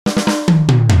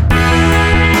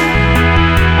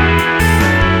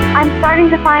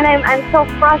to find I'm so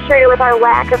frustrated with our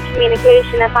lack of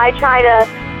communication. If I try to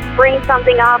bring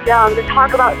something up, to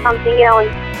talk about something, and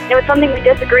it's something we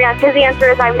disagree on, his answer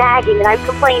is I'm nagging and I'm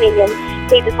complaining, and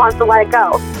he just wants to let it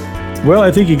go. Well,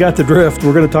 I think you got the drift.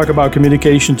 We're going to talk about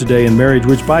communication today in marriage,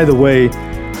 which, by the way,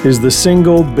 is the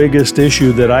single biggest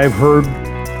issue that I've heard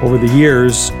over the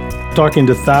years, talking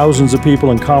to thousands of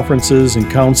people in conferences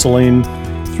and counseling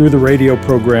through the radio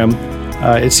program.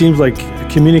 It seems like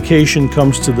communication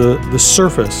comes to the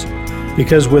surface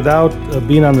because without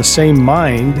being on the same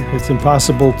mind, it's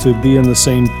impossible to be on the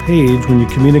same page when you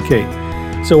communicate.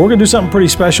 So we're going to do something pretty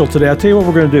special today. I'll tell you what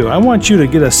we're going to do. I want you to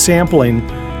get a sampling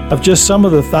of just some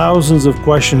of the thousands of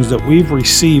questions that we've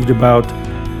received about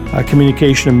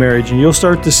communication in marriage, and you'll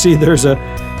start to see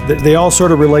they all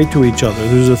sort of relate to each other.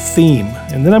 There's a theme.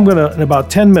 And then in about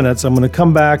 10 minutes, I'm going to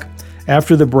come back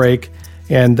after the break,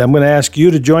 and I'm going to ask you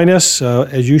to join us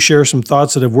as you share some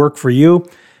thoughts that have worked for you.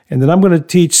 And then I'm going to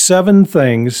teach 7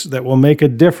 things that will make a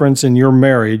difference in your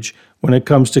marriage when it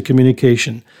comes to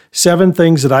communication. 7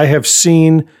 things that I have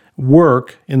seen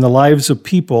work in the lives of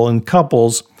people and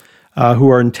couples who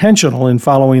are intentional in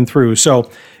following through. So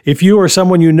if you or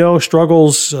someone you know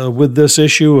struggles with this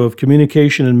issue of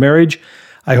communication in marriage,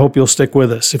 I hope you'll stick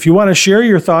with us. If you want to share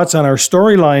your thoughts on our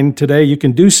storyline today, you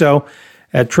can do so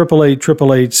at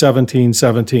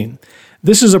 888-888-1717.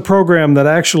 This is a program that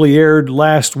actually aired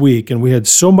last week, and we had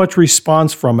so much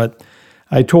response from it.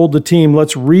 I told the team,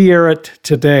 let's re-air it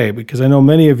today, because I know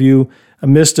many of you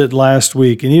missed it last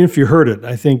week. And even if you heard it,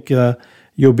 I think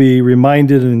you'll be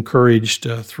reminded and encouraged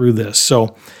through this.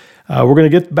 So we're going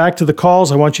to get back to the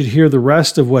calls. I want you to hear the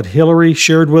rest of what Hillary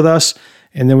shared with us.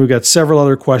 And then we've got several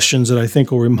other questions that I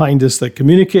think will remind us that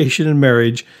communication in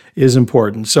marriage is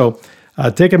important. So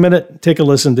take a minute, take a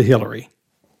listen to Hillary.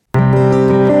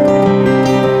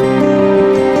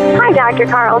 Hi, Dr.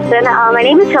 Carlson. My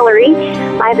name is Hillary.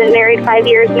 I've been married 5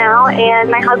 years now,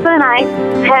 and my husband and I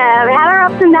have had our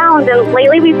ups and downs, and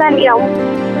lately we've been,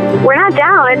 we're not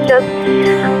down. It's just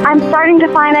I'm starting to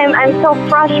find I'm so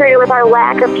frustrated with our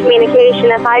lack of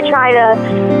communication. If I try to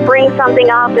bring something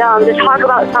up, to talk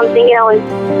about something, and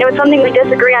it's something we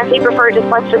disagree on, he prefers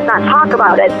let's just not talk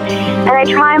about it. And I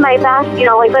try my best,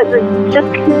 let's just,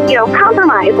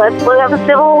 compromise. Let's have a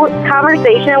civil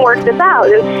conversation and work this out.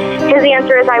 And his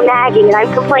answer is I'm nagging and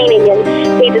I'm complaining, and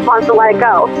he just wants to let it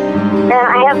go. And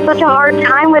I have such a hard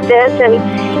time with this, and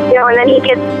then he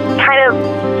gets kind of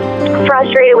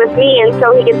frustrated with me, and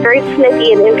so he gets very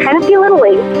snippy and kind of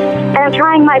belittling. And I'm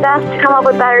trying my best to come up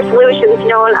with better solutions,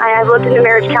 and I've looked into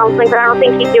marriage counseling, but I don't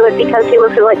think he'd do it because he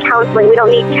looks at counseling. We don't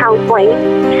need counseling.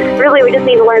 Really, we just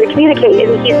need to learn to communicate,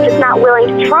 and he's just not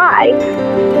willing to try. I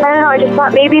don't know, I just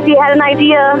thought maybe if he had an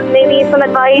idea, maybe some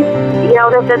advice,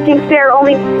 that seems to be our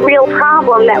only real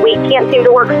problem that we can't seem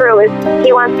to work through is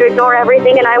he wants to ignore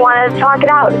everything, and I want to talk it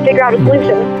out and figure out a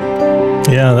solution.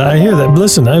 Yeah, I hear that.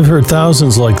 Listen, I've heard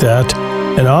thousands like that,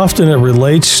 and often it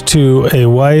relates to a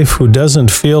wife who doesn't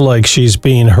feel like she's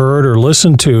being heard or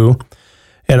listened to,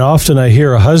 and often I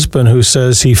hear a husband who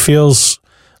says he feels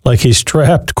like he's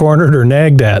trapped, cornered, or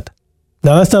nagged at.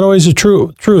 Now, that's not always the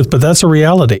truth, but that's a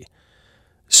reality.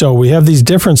 So we have these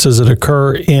differences that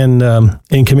occur in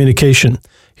communication.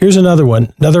 Here's another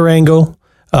one, another angle.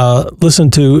 Listen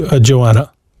to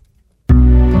Joanna.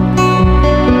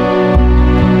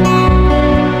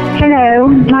 Hello,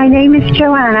 my name is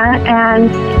Joanna,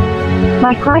 and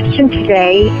my question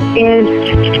today is,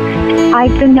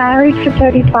 I've been married for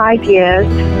 35 years,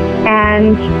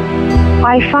 and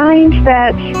I find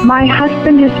that my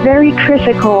husband is very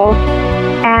critical,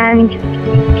 and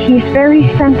he's very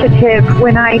sensitive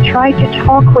when I try to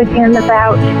talk with him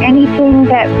about anything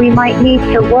that we might need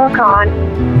to work on.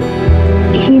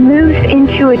 He moves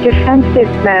into a defensive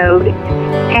mode,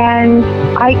 and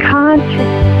I can't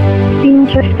seem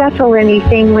to settle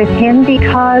anything with him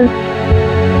because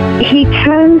he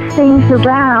turns things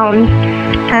around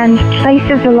and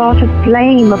places a lot of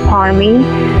blame upon me,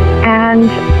 and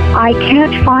I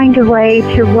can't find a way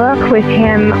to work with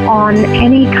him on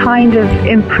any kind of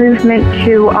improvement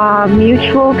to our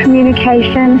mutual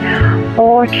communication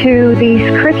or to these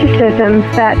criticisms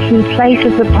that he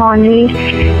places upon me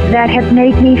that have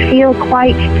made me feel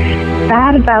quite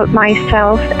bad about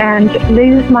myself and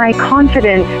lose my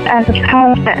confidence as a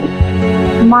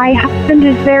person. My husband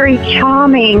is very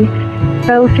charming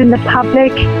both in the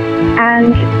public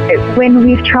and when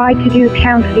we've tried to do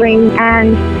counseling,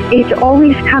 and it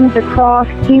always comes across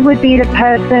he would be the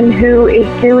person who is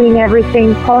doing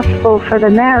everything possible for the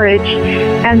marriage,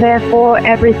 and therefore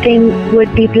everything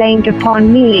would be blamed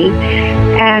upon me.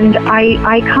 And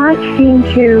I can't seem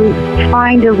to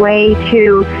find a way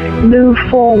to move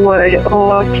forward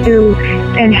or to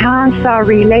enhance our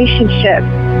relationship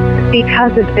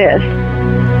because of this.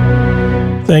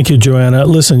 Thank you, Joanna.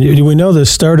 Listen, we know this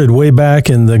started way back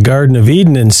in the Garden of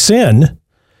Eden in sin.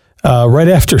 Right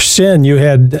after sin, you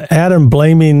had Adam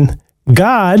blaming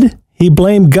God. He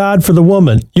blamed God for the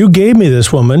woman. You gave me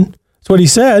this woman. That's what he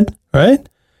said, right?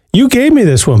 You gave me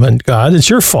this woman, God. It's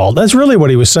your fault. That's really what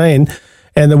he was saying.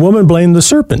 And the woman blamed the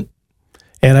serpent.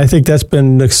 And I think that's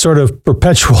been sort of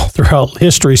perpetual throughout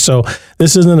history. So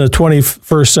this isn't a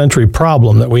 21st century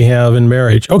problem that we have in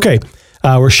marriage. Okay.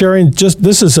 We're sharing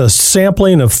this is a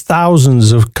sampling of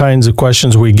thousands of kinds of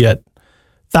questions we get.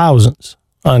 Thousands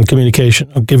on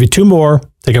communication. I'll give you two more,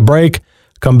 take a break,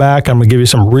 come back. I'm going to give you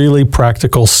some really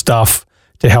practical stuff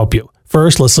to help you.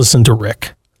 First, let's listen to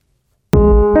Rick.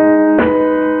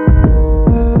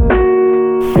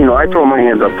 I throw my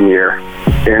hands up in the air,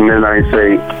 and then I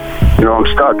say, I'm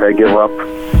stuck. I give up.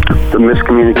 The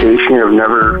miscommunication of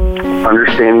never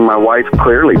understanding my wife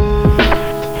clearly.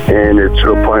 And it's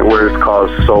to a point where it's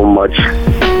caused so much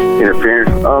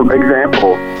interference.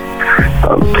 Example,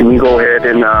 can you go ahead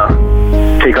and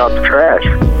take out the trash?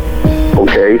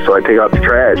 Okay, so I take out the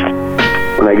trash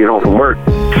when I get home from work.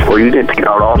 Well, you didn't take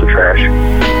out all the trash.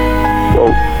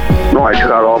 Well, no, I took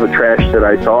out all the trash that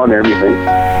I saw and everything.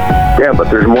 Yeah, but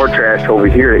there's more trash over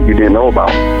here that you didn't know about.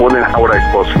 Well, then how would I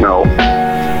supposed to know?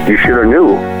 You should have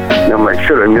knew. And I'm like,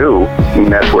 should have knew,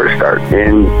 and that's where it starts.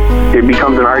 And it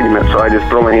becomes an argument, so I just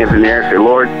throw my hands in the air and say,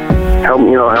 Lord, help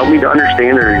me to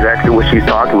understand her exactly what she's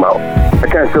talking about. I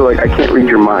kind of feel like I can't read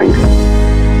your mind.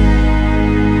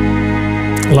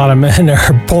 A lot of men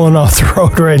are pulling off the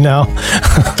road right now.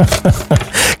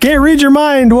 Can't read your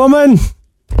mind, woman.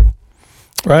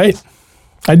 Right?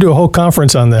 I do a whole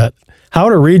conference on that. How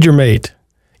to read your mate.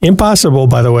 Impossible,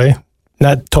 by the way.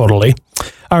 Not totally.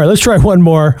 All right, let's try one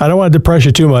more. I don't want to depress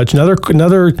you too much. Another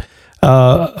question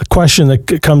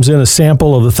that comes in, a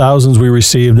sample of the thousands we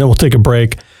received, then we'll take a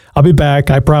break. I'll be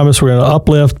back. I promise we're going to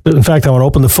uplift. In fact, I want to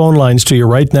open the phone lines to you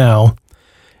right now.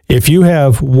 If you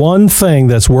have one thing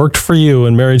that's worked for you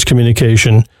in marriage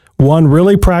communication, one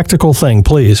really practical thing,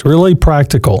 please, really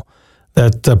practical,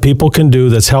 that people can do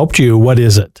that's helped you, what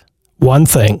is it? One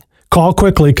thing. Call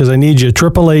quickly because I need you.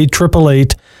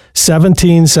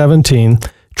 888-888-1717.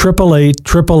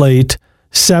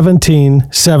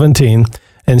 888-888-1717.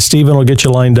 And Stephen will get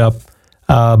you lined up.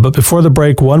 But before the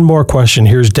break, one more question.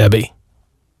 Here's Debbie.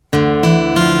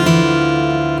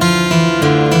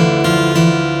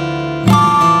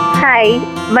 Hi,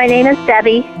 my name is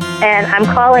Debbie, and I'm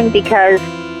calling because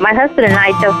my husband and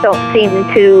I just don't seem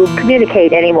to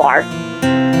communicate anymore.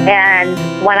 And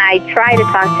when I try to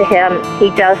talk to him,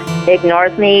 he just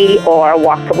ignores me or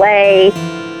walks away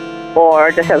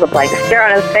or just has a blank stare on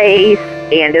his face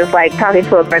and is like talking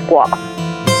to a brick wall.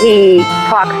 He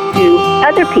talks to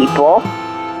other people,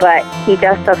 but he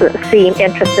just doesn't seem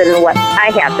interested in what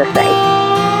I have to say.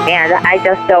 And I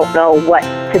just don't know what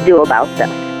to do about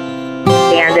this.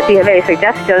 And if you have any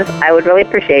suggestions, I would really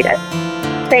appreciate it.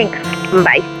 Thanks.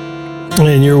 Bye.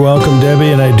 And you're welcome,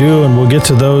 Debbie, and I do, and we'll get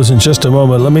to those in just a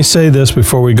moment. Let me say this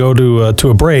before we go to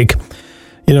a break.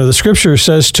 The Scripture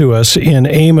says to us in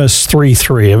Amos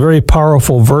 3:3, a very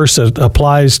powerful verse that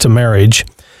applies to marriage.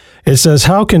 It says,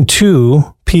 how can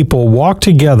two people walk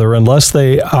together unless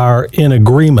they are in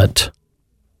agreement?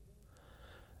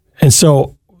 And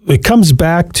so it comes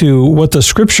back to what the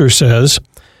Scripture says,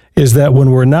 is that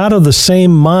when we're not of the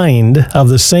same mind,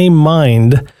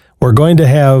 we're going to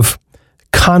have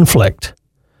conflict.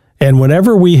 And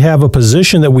whenever we have a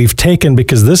position that we've taken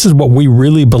because this is what we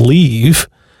really believe,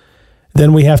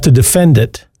 then we have to defend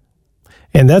it.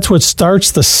 And that's what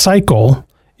starts the cycle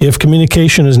if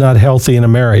communication is not healthy in a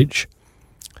marriage.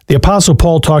 The Apostle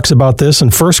Paul talks about this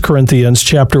in 1 Corinthians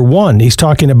chapter 1. He's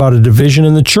talking about a division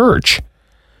in the church.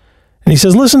 And he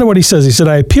says, listen to what he says. He said,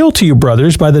 I appeal to you,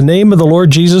 brothers, by the name of the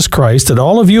Lord Jesus Christ, that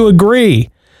all of you agree,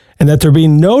 and that there be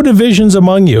no divisions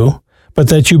among you, but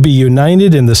that you be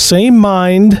united in the same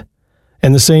mind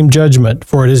and the same judgment.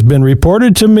 For it has been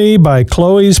reported to me by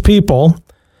Chloe's people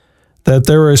that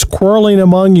there is quarreling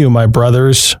among you, my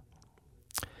brothers.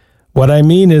 What I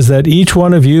mean is that each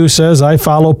one of you says, I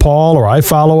follow Paul, or I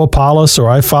follow Apollos, or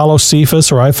I follow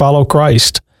Cephas, or I follow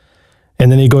Christ.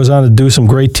 And then he goes on to do some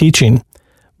great teaching.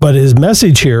 But his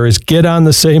message here is get on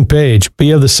the same page,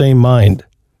 be of the same mind.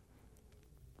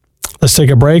 Let's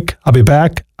take a break. I'll be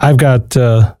back. I've got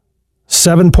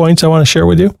 7 points I want to share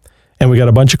with you, and we got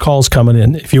a bunch of calls coming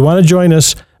in. If you want to join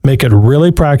us, make it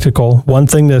really practical. One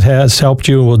thing that has helped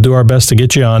you, and we'll do our best to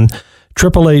get you on,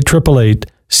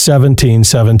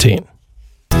 888-888-1717.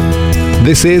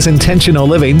 This is Intentional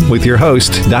Living with your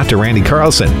host, Dr. Randy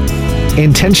Carlson.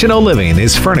 Intentional Living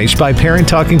is furnished by Parent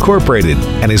Talk Incorporated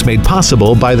and is made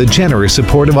possible by the generous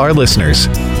support of our listeners.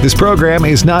 This program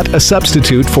is not a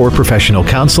substitute for professional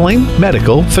counseling,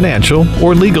 medical, financial,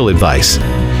 or legal advice.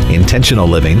 Intentional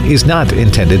Living is not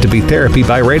intended to be therapy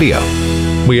by radio.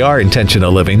 We are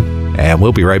Intentional Living, and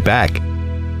we'll be right back.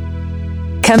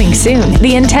 Coming soon,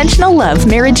 the Intentional Love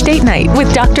Marriage Date Night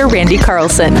with Dr. Randy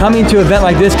Carlson. Coming to an event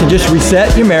like this can just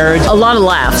reset your marriage. A lot of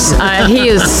laughs. He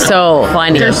is so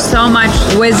funny. There's so much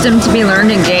wisdom to be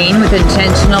learned and gained with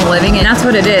intentional living, and that's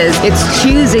what it is. It's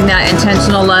choosing that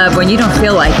intentional love when you don't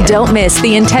feel like it. Don't miss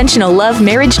the Intentional Love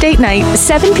Marriage Date Night,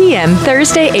 7 p.m.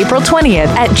 Thursday, April 20th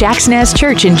at Jackson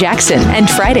Church in Jackson, and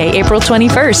Friday, April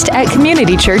 21st at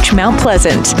Community Church Mount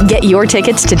Pleasant. Get your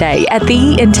tickets today at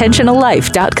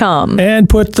theintentionallife.com. And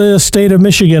put the state of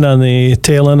Michigan on the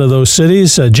tail end of those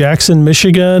cities, Jackson,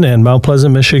 Michigan, and Mount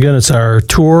Pleasant, Michigan. It's our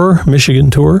tour, Michigan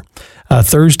tour,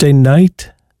 Thursday night,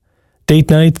 date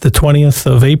night, the 20th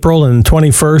of April, and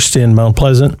 21st in Mount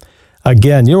Pleasant.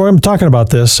 Again, you know, I'm talking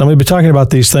about this. I'm going to be talking about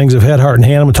these things of head, heart, and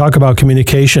hand. I'm going to talk about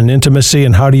communication, intimacy,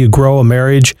 and how do you grow a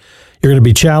marriage. You're going to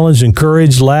be challenged,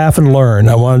 encouraged, laugh, and learn.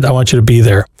 I want you to be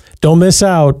there. Don't miss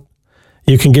out.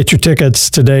 You can get your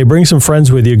tickets today. Bring some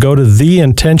friends with you. Go to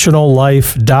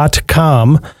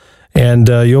theintentionallife.com, and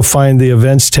you'll find the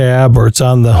events tab, or it's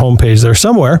on the homepage there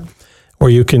somewhere, where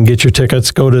you can get your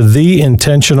tickets. Go to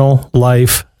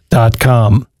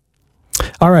theintentionallife.com.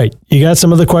 All right, you got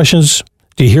some other questions?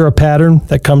 Do you hear a pattern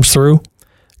that comes through? A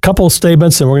couple of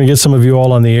statements, and we're going to get some of you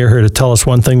all on the air here to tell us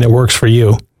one thing that works for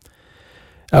you.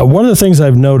 One of the things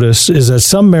I've noticed is that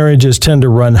some marriages tend to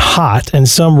run hot and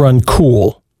some run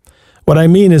cool. What I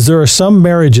mean is there are some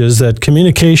marriages that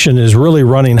communication is really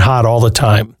running hot all the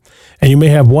time. And you may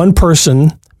have one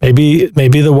person, maybe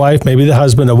the wife, maybe the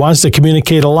husband, that wants to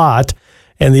communicate a lot,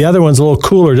 and the other one's a little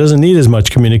cooler, doesn't need as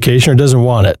much communication or doesn't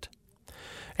want it.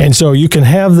 And so you can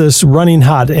have this running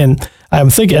hot. And I'm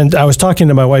thinking, and I was talking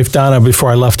to my wife, Donna, before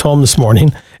I left home this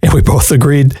morning, and we both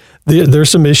agreed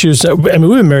there's some issues. I mean,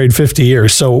 we've been married 50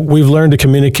 years, so we've learned to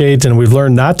communicate and we've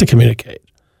learned not to communicate.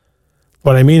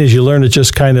 What I mean is you learn to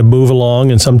just kind of move along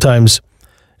and sometimes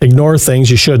ignore things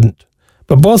you shouldn't.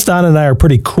 But both Don and I are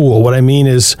pretty cool. What I mean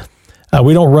is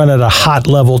we don't run at a hot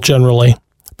level generally.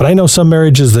 But I know some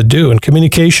marriages that do, and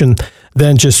communication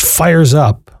then just fires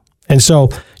up. And so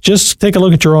just take a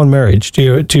look at your own marriage.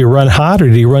 Do you run hot or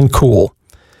do you run cool?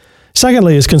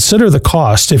 Secondly is consider the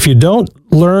cost. If you don't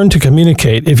learn to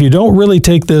communicate, if you don't really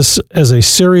take this as a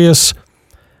serious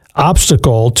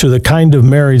obstacle to the kind of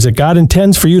marriage that God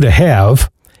intends for you to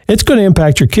have, it's going to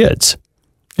impact your kids.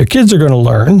 Your kids are going to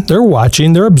learn. They're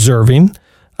watching. They're observing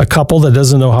a couple that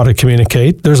doesn't know how to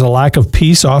communicate. There's a lack of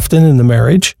peace often in the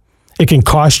marriage. It can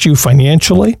cost you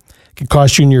financially. It can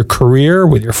cost you in your career,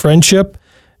 with your friendship,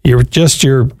 your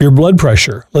blood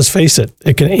pressure. Let's face it.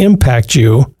 It can impact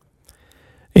you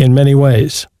in many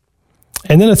ways.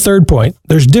 And then a third point,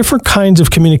 there's different kinds of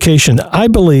communication. I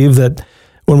believe that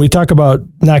when we talk about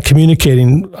not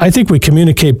communicating, I think we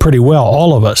communicate pretty well,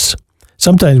 all of us.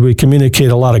 Sometimes we communicate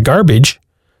a lot of garbage.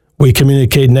 We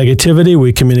communicate negativity.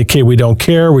 We communicate we don't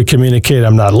care. We communicate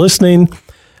I'm not listening.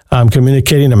 I'm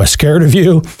communicating I'm scared of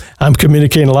you. I'm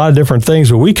communicating a lot of different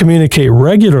things, but we communicate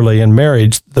regularly in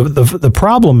marriage. The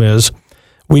problem is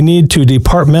we need to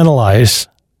departmentalize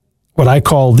what I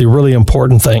call the really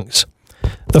important things.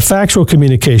 The factual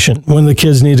communication, when the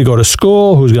kids need to go to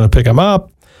school, who's going to pick them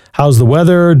up, how's the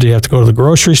weather? Do you have to go to the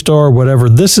grocery store? Whatever.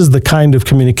 This is the kind of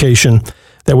communication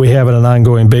that we have on an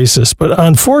ongoing basis. But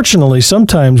unfortunately,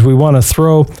 sometimes we want to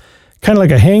throw kind of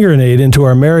like a hand grenade into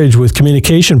our marriage with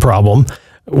communication problem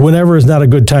whenever is not a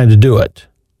good time to do it.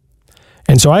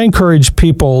 And so I encourage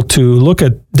people to look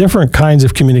at different kinds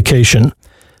of communication.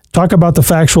 Talk about the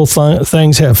factual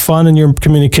things, have fun in your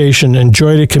communication,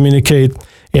 enjoy to communicate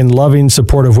in loving,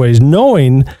 supportive ways,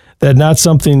 knowing that not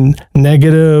something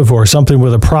negative or something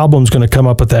with a problem is going to come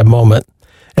up at that moment.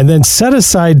 And then set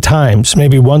aside times,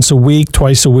 maybe once a week,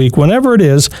 twice a week, whenever it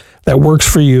is that works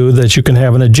for you, that you can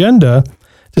have an agenda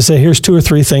to say, here's 2 or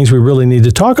 3 things we really need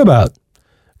to talk about.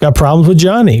 Got problems with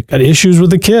Johnny, got issues with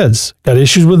the kids, got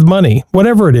issues with money,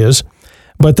 whatever it is.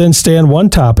 But then stay on one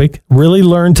topic, really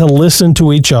learn to listen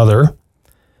to each other,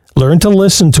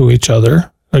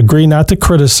 agree not to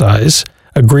criticize,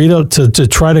 agree to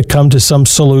try to come to some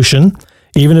solution,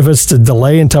 even if it's to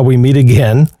delay until we meet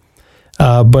again.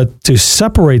 But to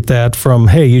separate that from,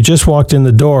 hey, you just walked in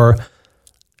the door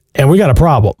and we got a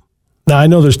problem. Now, I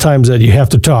know there's times that you have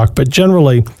to talk, but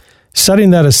generally setting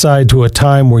that aside to a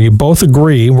time where you both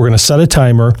agree, we're going to set a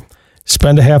timer,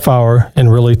 spend a half hour,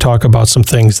 and really talk about some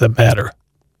things that matter.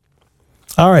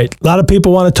 All right. A lot of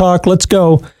people want to talk. Let's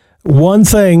go. One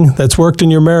thing that's worked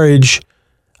in your marriage.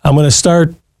 I'm going to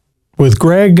start with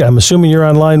Greg. I'm assuming you're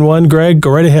on line one. Greg,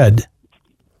 go right ahead.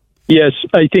 Yes,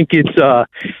 I think it's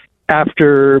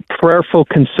after prayerful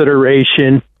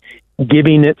consideration,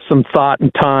 giving it some thought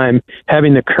and time,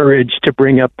 having the courage to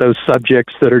bring up those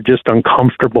subjects that are just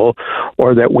uncomfortable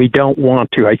or that we don't want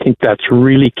to. I think that's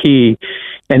really key,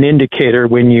 an indicator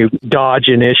when you dodge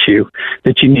an issue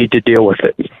that you need to deal with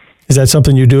it. Is that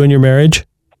something you do in your marriage?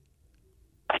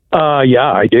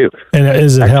 Yeah, I do. And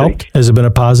has it helped? Has it been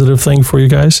a positive thing for you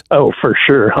guys? Oh, for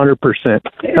sure. 100%.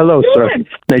 Hello, sir.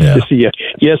 Nice to see you.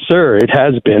 Yes, sir. It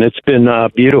has been. It's been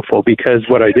beautiful because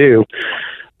what I do,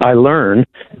 I learn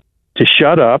to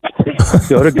shut up,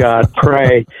 go to God,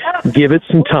 pray, give it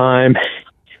some time,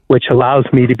 which allows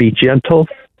me to be gentle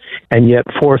and yet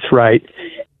forthright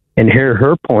and hear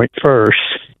her point first,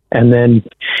 and then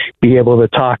be able to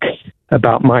talk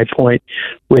about my point,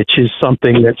 which is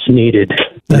something that's needed.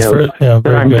 That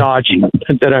I'm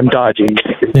dodging.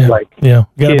 Yeah, like you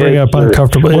got to bring up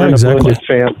uncomfortable. Yeah, exactly.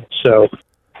 Family, so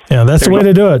yeah, that's the way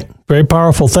to do it. Very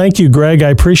powerful. Thank you, Greg. I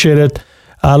appreciate it.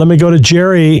 Let me go to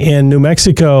Jerry in New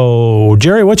Mexico.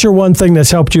 Jerry, what's your one thing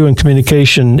that's helped you in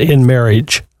communication in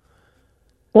marriage?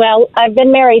 Well, I've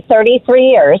been married 33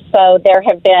 years, so there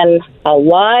have been a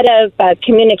lot of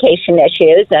communication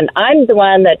issues, and I'm the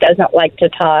one that doesn't like to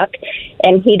talk,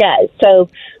 and he does. So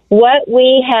what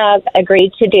we have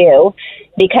agreed to do,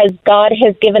 because God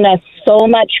has given us so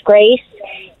much grace,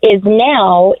 is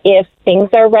now if things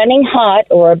are running hot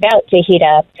or about to heat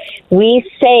up, we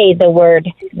say the word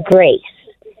grace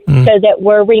so that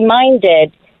we're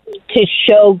reminded to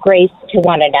show grace to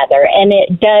one another, and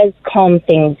it does calm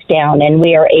things down, and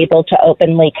we are able to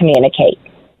openly communicate.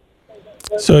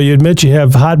 So you admit you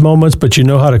have hot moments, but you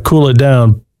know how to cool it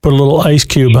down. Put a little ice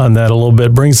cube on that a little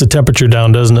bit. Brings the temperature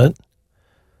down, doesn't it?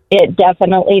 It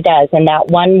definitely does, and that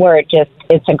one word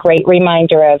it's a great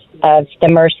reminder of the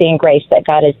mercy and grace that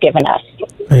God has given us.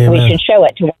 Amen. We should show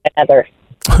it to one another.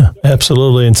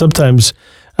 Absolutely, and sometimes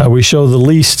we show the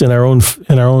least in our own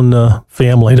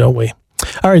family, don't we?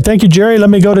 All right, thank you, Jerry.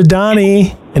 Let me go to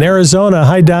Donnie in Arizona.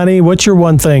 Hi, Donnie. What's your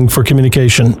one thing for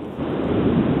communication?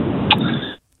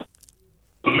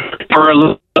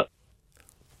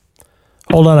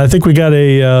 Hold on. I think we got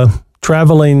a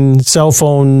traveling cell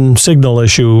phone signal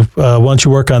issue. Why don't you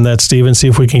work on that, Stephen, see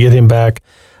if we can get him back.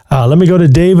 Let me go to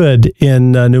David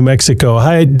in New Mexico.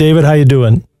 Hi, David. How you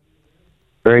doing?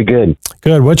 Very good.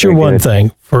 Good. What's your one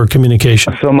thing for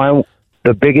communication? So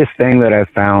the biggest thing that I've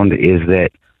found is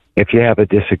that if you have a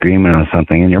disagreement on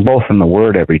something and you're both in the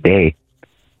Word every day,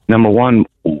 number one,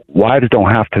 wives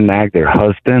don't have to nag their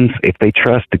husbands. If they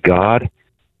trust God,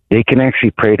 they can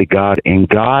actually pray to God, and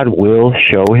God will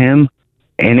show him.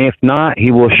 And if not,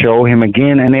 he will show him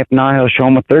again. And if not, he'll show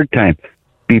him a third time.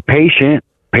 Be patient.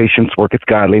 Patience worketh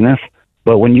godliness.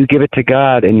 But when you give it to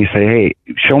God and you say, hey,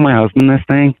 show my husband this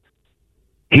thing,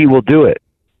 he will do it.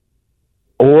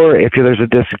 Or if there's a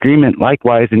disagreement,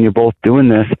 likewise, and you're both doing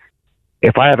this,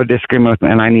 if I have a disagreement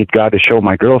and I need God to show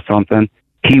my girl something,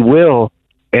 he will,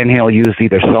 and he'll use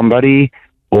either somebody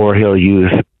or he'll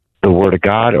use the Word of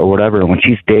God or whatever. And when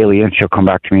she's daily in, she'll come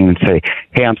back to me and say,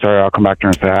 hey, I'm sorry. I'll come back to her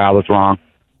and say, I was wrong,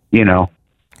 Yeah.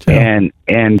 And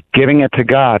giving it to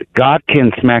God. God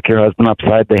can smack your husband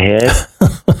upside the head,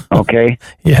 okay?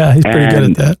 Yeah, he's pretty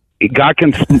good at that. God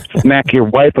can smack your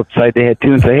wife upside the head,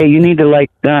 too, and say, hey, you need to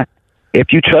like that.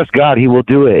 If you trust God, he will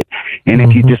do it. And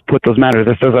if you just put those matters,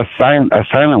 this is a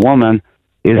silent woman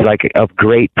is like of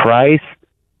great price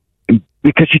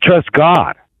because she trusts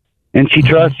God. And she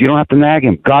trusts, you don't have to nag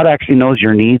him. God actually knows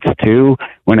your needs too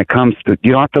when it comes to,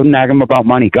 you don't have to nag him about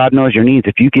money. God knows your needs.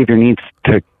 If you give your needs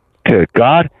to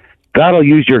God, God will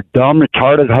use your dumb,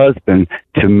 retarded husband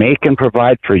to make and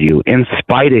provide for you in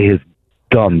spite of his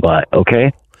dumb butt,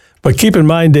 okay? But keep in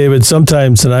mind, David,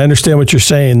 sometimes, and I understand what you're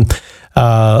saying,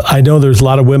 I know there's a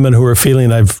lot of women who are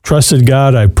feeling, I've trusted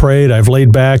God, I've prayed, I've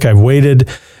laid back, I've waited,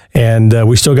 and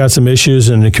we still got some issues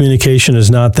and the communication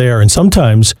is not there. And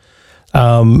sometimes,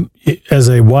 as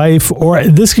a wife, or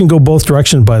this can go both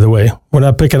directions, by the way. We're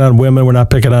not picking on women, we're not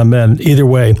picking on men. Either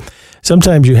way,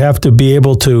 sometimes you have to be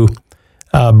able to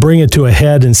bring it to a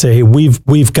head and say, hey,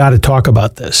 we've got to talk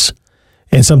about this.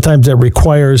 And sometimes that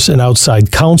requires an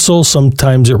outside counsel.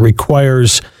 Sometimes it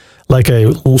requires like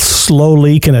a slow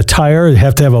leak in a tire. You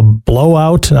have to have a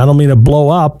blowout. I don't mean a blow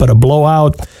up, but a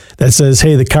blowout that says,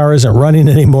 hey, the car isn't running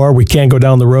anymore. We can't go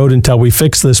down the road until we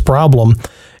fix this problem.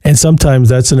 And sometimes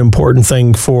that's an important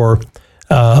thing for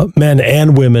men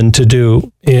and women to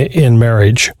do in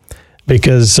marriage,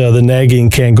 because the nagging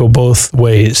can go both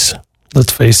ways.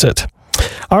 Let's face it.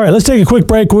 All right, let's take a quick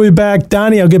break. We'll be back.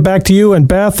 Donnie, I'll get back to you, and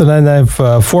Beth, and then I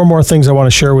have 4 more things I want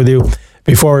to share with you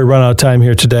before we run out of time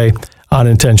here today on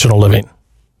Intentional Living.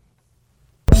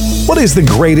 What is the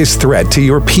greatest threat to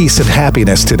your peace and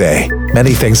happiness today?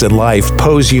 Many things in life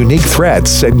pose unique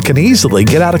threats and can easily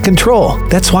get out of control.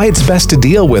 That's why it's best to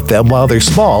deal with them while they're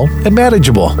small and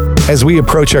manageable. As we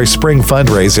approach our spring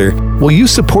fundraiser, will you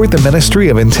support the ministry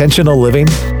of Intentional Living?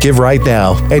 Give right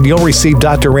now, and you'll receive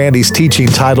Dr. Randy's teaching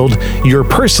titled Your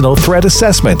Personal Threat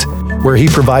Assessment, where he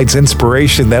provides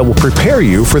inspiration that will prepare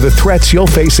you for the threats you'll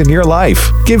face in your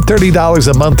life. Give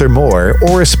 $30 a month or more,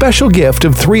 or a special gift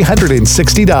of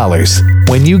 $360.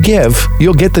 When you give,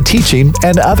 you'll get the teaching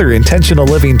and other Intentional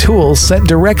Living tools sent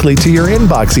directly to your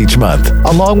inbox each month,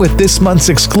 along with this month's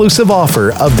exclusive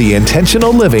offer of the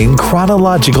Intentional Living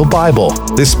Chronological Bible.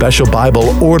 This special Bible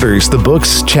orders the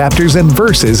books, chapters, and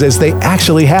verses as they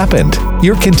actually happened.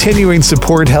 Your continuing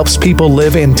support helps people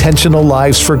live intentional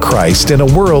lives for Christ in a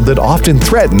world that often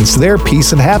threatens their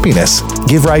peace and happiness.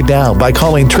 Give right now by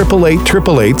calling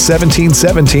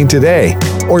 888-888-1717 today,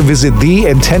 or visit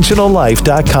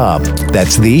theintentionallife.com.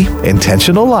 That's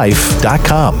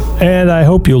theintentionallife.com. And I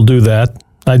hope you'll do that.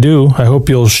 I do. I hope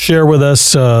you'll share with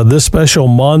us this special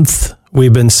month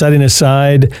we've been setting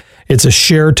aside. It's a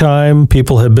share time.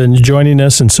 People have been joining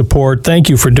us in support. Thank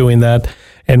you for doing that.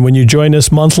 And when you join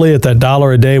us monthly at that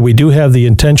 $1 a day, we do have the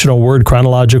Intentional Word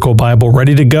Chronological Bible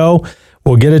ready to go.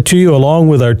 We'll get it to you along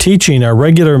with our teaching, our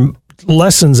regular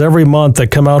lessons every month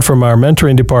that come out from our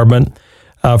mentoring department,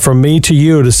 from me to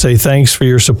you, to say thanks for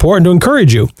your support and to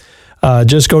encourage you.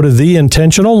 Just go to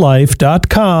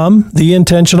theintentionallife.com,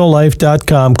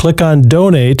 theintentionallife.com, click on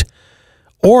donate,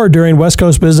 or during West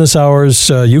Coast business hours,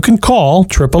 you can call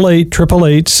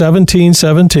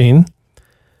 888-888-1717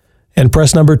 and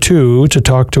press number 2 to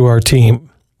talk to our team.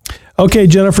 Okay,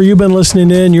 Jennifer, you've been listening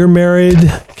in. You're married.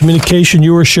 Communication,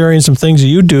 you were sharing some things that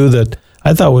you do that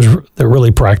I thought they're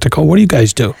really practical. What do you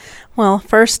guys do? Well,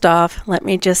 first off, let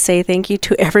me just say thank you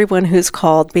to everyone who's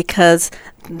called, because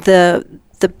the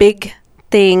big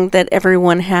thing that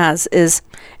everyone has is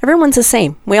everyone's the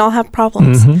same. We all have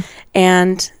problems. Mm-hmm.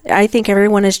 And I think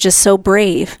everyone is just so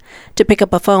brave to pick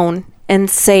up a phone and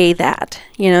say that.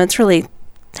 You know,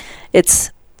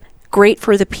 it's great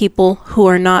for the people who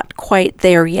are not quite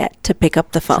there yet to pick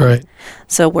up the phone. Right.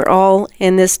 So we're all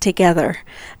in this together.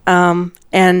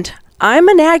 And I'm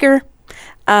a nagger.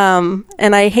 And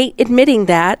I hate admitting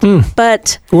that,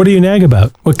 but... What do you nag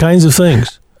about? What kinds of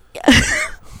things?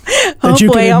 Oh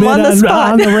boy, I'm on the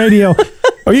spot. On the radio.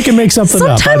 Or you can make something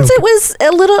up. Sometimes it was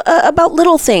a little about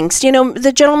little things. You know,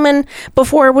 the gentleman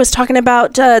before was talking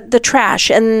about the trash,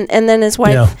 and then his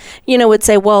wife, would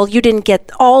say, well, you didn't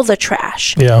get all the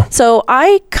trash. Yeah. So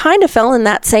I kind of fell in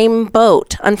that same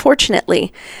boat,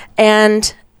 unfortunately.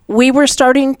 And we were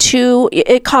starting to,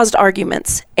 it caused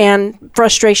arguments and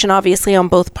frustration, obviously, on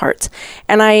both parts.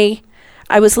 And I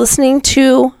was listening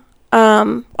to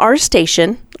our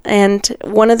station and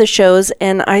one of the shows,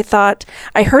 and I thought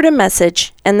I heard a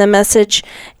message, and the message,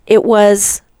 it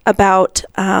was about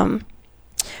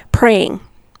praying,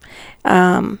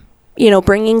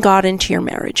 bringing God into your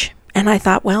marriage. And I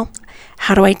thought, well,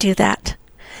 how do I do that?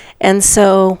 And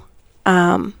so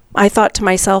I thought to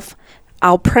myself,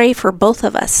 I'll pray for both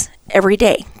of us every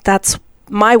day. That's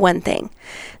my one thing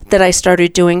that I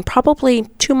started doing probably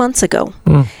 2 months ago.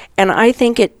 And I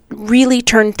think it really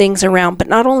turned things around. But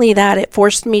not only that, it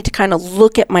forced me to kind of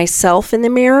look at myself in the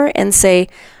mirror and say,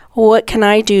 what can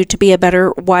I do to be a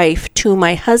better wife to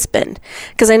my husband?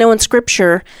 Because I know in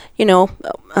Scripture,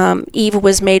 Eve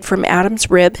was made from Adam's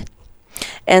rib.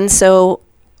 And so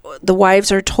the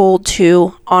wives are told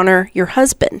to honor your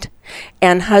husband,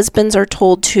 and husbands are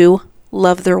told to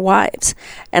love their wives.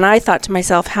 And I thought to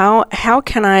myself, how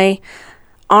can I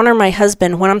honor my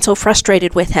husband when I'm so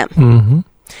frustrated with him? Mm-hmm.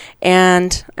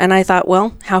 And I thought,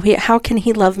 well, how can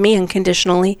he love me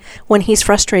unconditionally when he's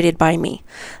frustrated by me?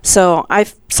 So I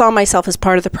saw myself as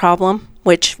part of the problem,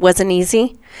 which wasn't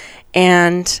easy.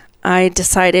 And I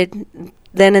decided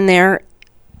then and there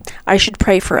I should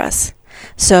pray for us.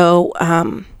 So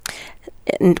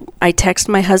And I text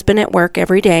my husband at work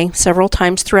every day, several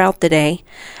times throughout the day,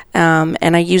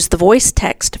 and I use the voice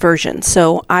text version.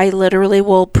 So I literally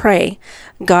will pray,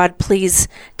 God, please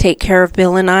take care of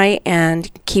Bill and I and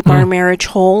keep our marriage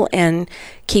whole and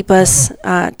keep us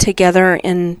together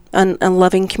in a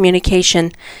loving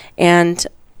communication. And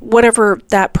whatever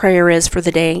that prayer is for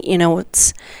the day,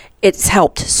 it's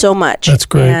helped so much. That's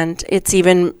great. And it's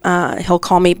even, he'll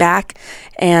call me back,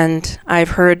 and I've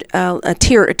heard a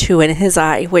tear or two in his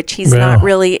eye, which he's not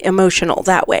really emotional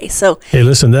that way. So, hey,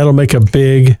 listen, that'll make a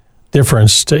big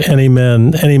difference to any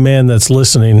man that's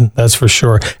listening, that's for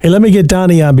sure. Hey, let me get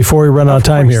Donnie on before we run out of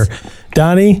time here.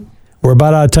 Donnie, we're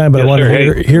about out of time, but I want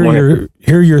to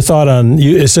hear your thought on,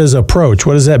 it says approach.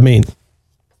 What does that mean?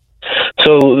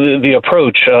 So the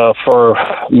approach for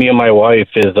me and my wife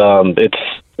is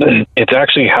it's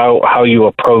actually how you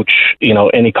approach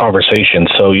any conversation.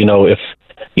 So if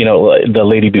the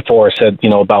lady before said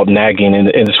about nagging, and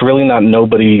it's really not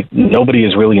nobody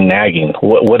is really nagging.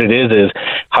 What it is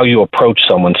how you approach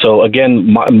someone. So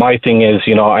again, my thing is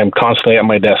I'm constantly at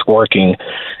my desk working,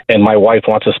 and my wife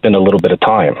wants to spend a little bit of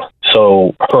time.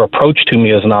 So her approach to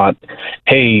me is not,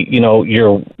 hey,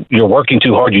 you're working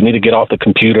too hard. You need to get off the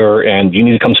computer and you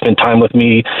need to come spend time with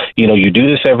me. You do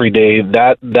this every day.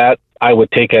 That I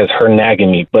would take as her nagging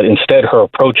me. But instead, her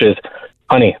approach is,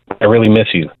 honey, I really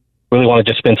miss you. Really want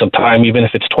to just spend some time, even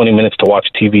if it's 20 minutes to watch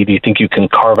TV. Do you think you can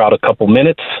carve out a couple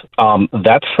minutes?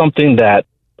 That's something that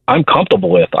I'm comfortable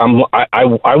with.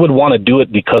 I would want to do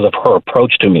it because of her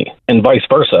approach to me, and vice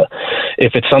versa.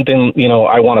 If it's something,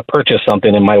 I want to purchase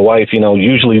something, and my wife,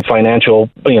 usually financial,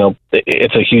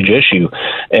 it's a huge issue.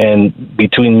 And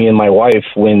between me and my wife,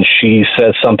 when she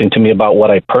says something to me about what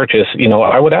I purchase,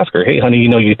 I would ask her, hey, honey,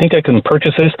 you think I can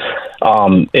purchase this?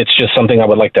 It's just something I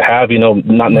would like to have,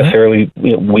 not necessarily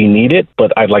we need it,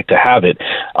 but I'd like to have it.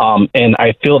 And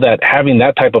I feel that having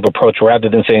that type of approach, rather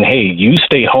than saying, hey, you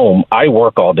stay home, I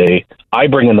work all day, I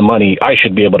bring in the money, I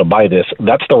should be able to buy this.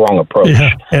 That's the wrong approach.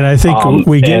 Yeah. And I think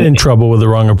we get in trouble with the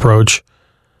wrong approach.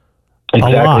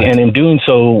 Exactly. And in doing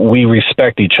so, we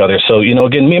respect each other. So,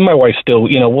 again, me and my wife still,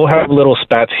 we'll have little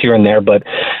spats here and there,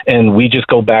 and we just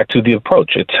go back to the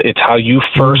approach. It's how you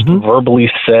first verbally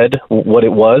said what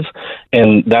it was.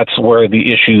 And that's where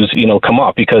the issues, come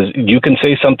up, because you can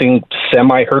say something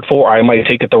semi-hurtful, or I might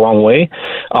take it the wrong way.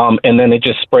 And then it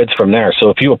just spreads from there. So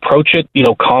if you approach it,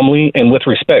 calmly and with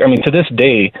respect, to this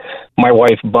day, my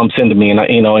wife bumps into me and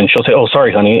she'll say, oh,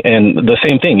 sorry, honey. And the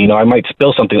same thing, I might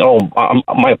spill something. Oh,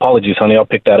 my apologies, honey, I'll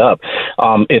pick that up.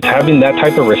 It's having that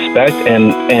type of respect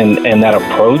and that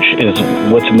approach is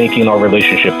what's making our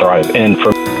relationship thrive. And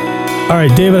for all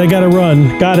right, David, I got to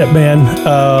run. Got it, man.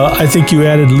 I think you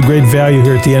added great value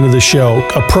here at the end of the show.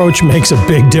 Approach makes a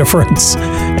big difference.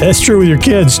 That's true with your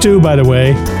kids, too, by the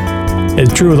way.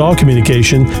 It's true with all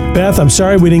communication. Beth, I'm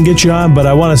sorry we didn't get you on, but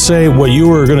I want to say what you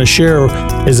were going to share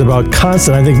is about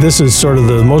I think this is sort of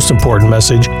the most important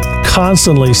message,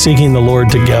 constantly seeking the Lord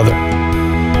together.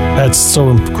 That's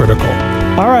so critical.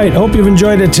 All right, hope you've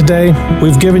enjoyed it today.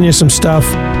 We've given you some stuff.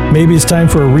 Maybe it's time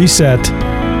for a reset.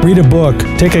 Read a book,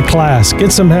 take a class,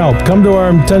 get some help, come to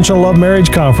our Intentional Love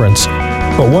Marriage Conference.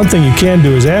 But one thing you can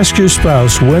do is ask your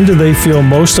spouse, when do they feel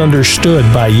most understood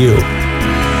by you?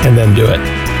 And then do it.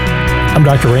 I'm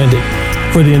Dr. Randy.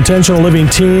 For the Intentional Living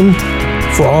team,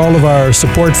 for all of our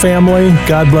support family,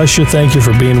 God bless you. Thank you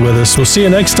for being with us. We'll see you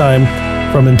next time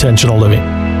from Intentional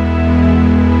Living.